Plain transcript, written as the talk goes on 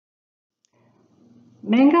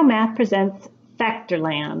Mango Math presents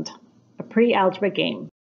Factorland, a pre-algebra game.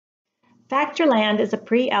 Factorland is a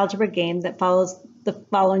pre-algebra game that follows the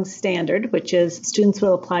following standard, which is students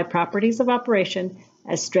will apply properties of operation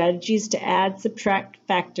as strategies to add, subtract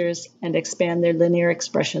factors, and expand their linear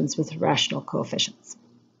expressions with rational coefficients.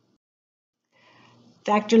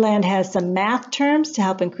 Factorland has some math terms to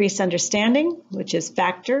help increase understanding, which is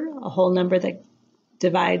factor, a whole number that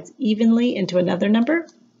divides evenly into another number.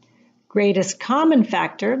 Greatest common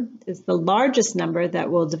factor is the largest number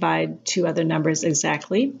that will divide two other numbers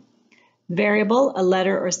exactly. Variable, a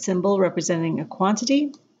letter or symbol representing a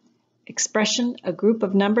quantity. Expression, a group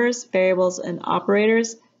of numbers, variables, and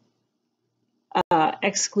operators,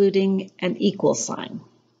 excluding an equal sign.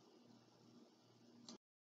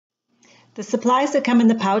 The supplies that come in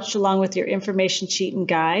the pouch along with your information sheet and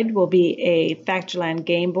guide will be a Factorland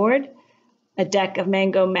game board, a deck of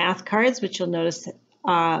Mango math cards, which you'll notice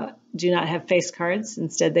do not have face cards.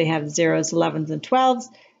 Instead, they have 0s, 11s, and 12s,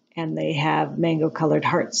 and they have mango colored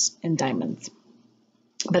hearts and diamonds.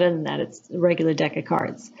 But other than that, it's a regular deck of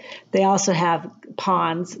cards. They also have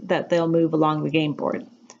pawns that they'll move along the game board.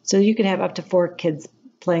 So you could have up to 4 kids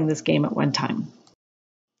playing this game at one time.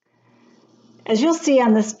 As you'll see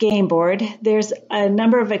on this game board, there's a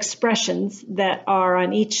number of expressions that are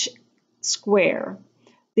on each square.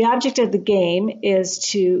 The object of the game is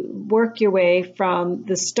to work your way from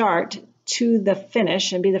the start to the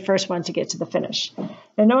finish and be the first one to get to the finish.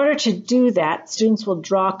 In order to do that, students will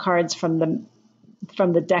draw cards from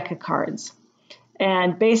the deck of cards.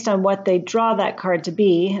 And based on what they draw that card to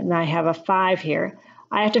be, and I have a 5 here,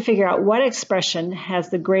 I have to figure out what expression has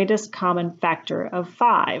the greatest common factor of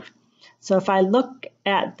 5. So if I look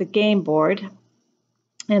at the game board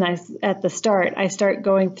and at the start, I start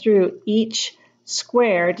going through each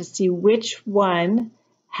square to see which one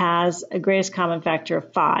has a greatest common factor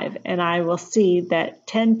of 5. And I will see that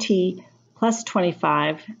 10t plus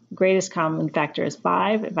 25, greatest common factor is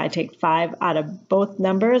 5. If I take 5 out of both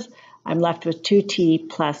numbers, I'm left with 2t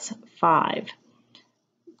plus 5.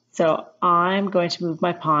 So I'm going to move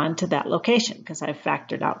my pawn to that location because I've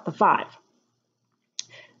factored out the 5.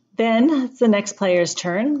 Then it's the next player's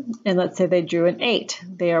turn, and let's say they drew an 8.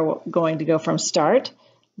 They are going to go from start,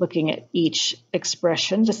 looking at each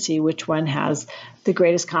expression to see which one has the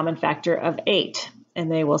greatest common factor of 8.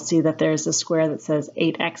 And they will see that there's a square that says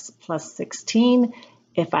 8x plus 16.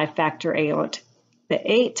 If I factor out the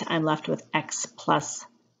 8, I'm left with x plus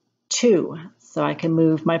 2. So I can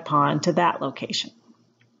move my pawn to that location.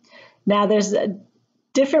 Now there's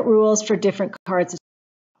different rules for different cards.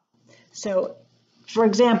 So for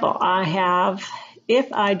example,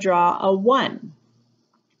 if I draw a 1,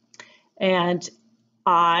 and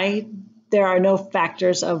there are no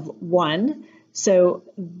factors of 1, so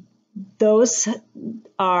those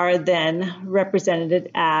are then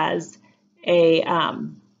represented as a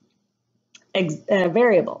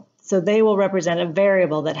variable. So they will represent a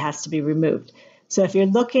variable that has to be removed. So if you're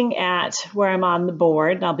looking at where I'm on the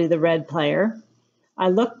board, and I'll be the red player, I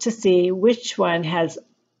look to see which one has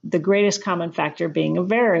the greatest common factor being a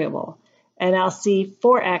variable. And I'll see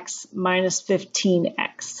 4x minus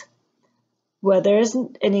 15x. Well, there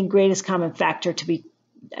isn't any greatest common factor to be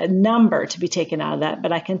a number to be taken out of that,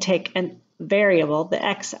 but I can take a variable, the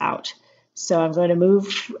x, out. So I'm going to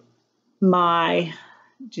move my,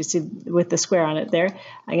 do you see with the square on it there?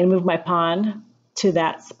 I'm going to move my pawn to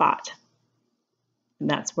that spot. And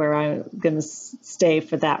that's where I'm going to stay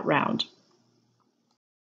for that round.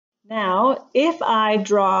 Now, if I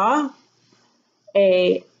draw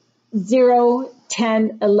a 0,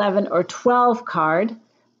 10, 11, or 12 card,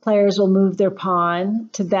 players will move their pawn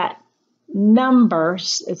to that number.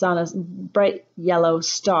 It's on a bright yellow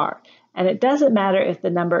star. And it doesn't matter if the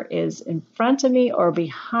number is in front of me or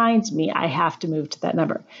behind me, I have to move to that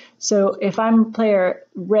number. So if I'm player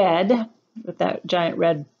red with that giant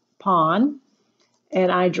red pawn, and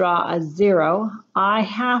I draw a 0, I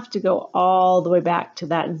have to go all the way back to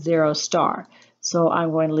that 0 star. So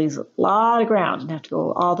I'm going to lose a lot of ground and have to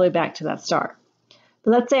go all the way back to that star.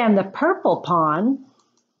 But let's say I'm the purple pawn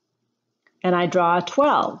and I draw a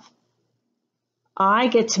 12. I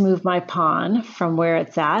get to move my pawn from where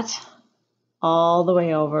it's at all the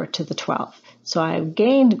way over to the 12. So I have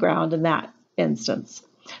gained ground in that instance.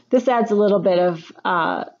 This adds a little bit of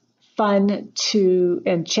fun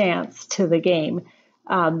and chance to the game.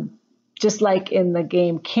 Just like in the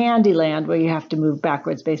game Candyland, where you have to move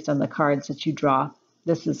backwards based on the cards that you draw.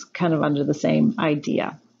 This is kind of under the same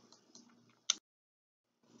idea.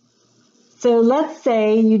 So let's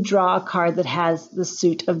say you draw a card that has the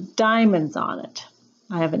suit of diamonds on it.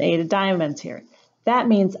 I have an 8 of diamonds here. That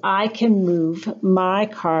means I can move my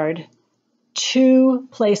card 2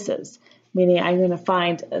 places, meaning I'm going to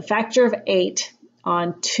find a factor of 8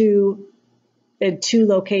 on in 2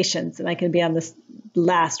 locations, and I can be on this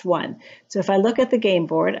last one. So if I look at the game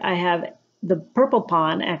board, I have the purple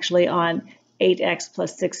pawn actually on 8x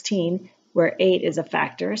plus 16, where 8 is a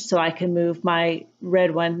factor, so I can move my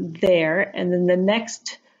red one there, and then the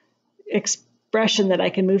next expression that I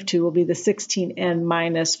can move to will be the 16n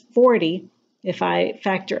minus 40. If I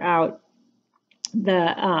factor out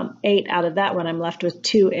the 8 out of that one, I'm left with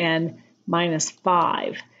 2n minus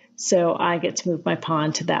 5. So I get to move my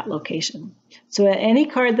pawn to that location. So at any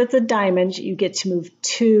card that's a diamond, you get to move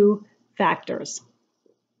 2 factors.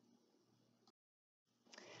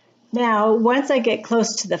 Now, once I get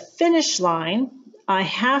close to the finish line, I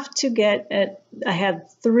have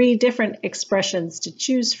 3 different expressions to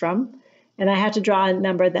choose from, and I have to draw a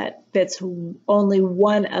number that fits only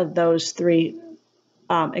one of those 3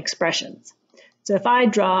 expressions. So if I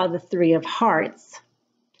draw the 3 of hearts,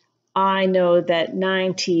 I know that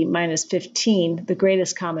 9t minus 15, the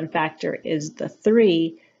greatest common factor is the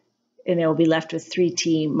 3, and it will be left with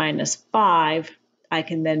 3t minus 5. I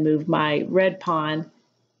can then move my red pawn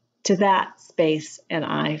to that space, and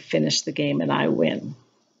I finish the game and I win.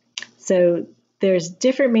 So there's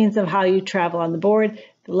different means of how you travel on the board.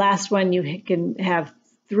 The last one, you can have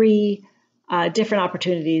 3 different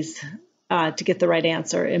opportunities to get the right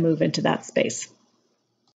answer and move into that space.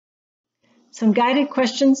 Some guided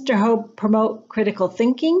questions to help promote critical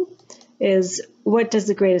thinking is, what does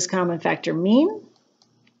the greatest common factor mean?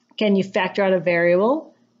 Can you factor out a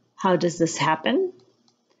variable? How does this happen?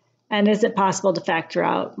 And is it possible to factor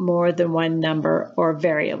out more than one number or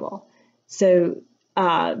variable? So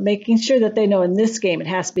making sure that they know in this game it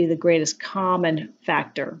has to be the greatest common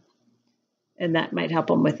factor, and that might help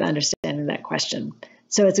them with understanding that question.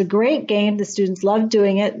 So it's a great game. The students love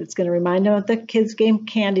doing it. It's going to remind them of the kids' game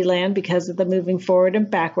Candyland because of the moving forward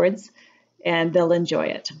and backwards, and they'll enjoy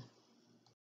it.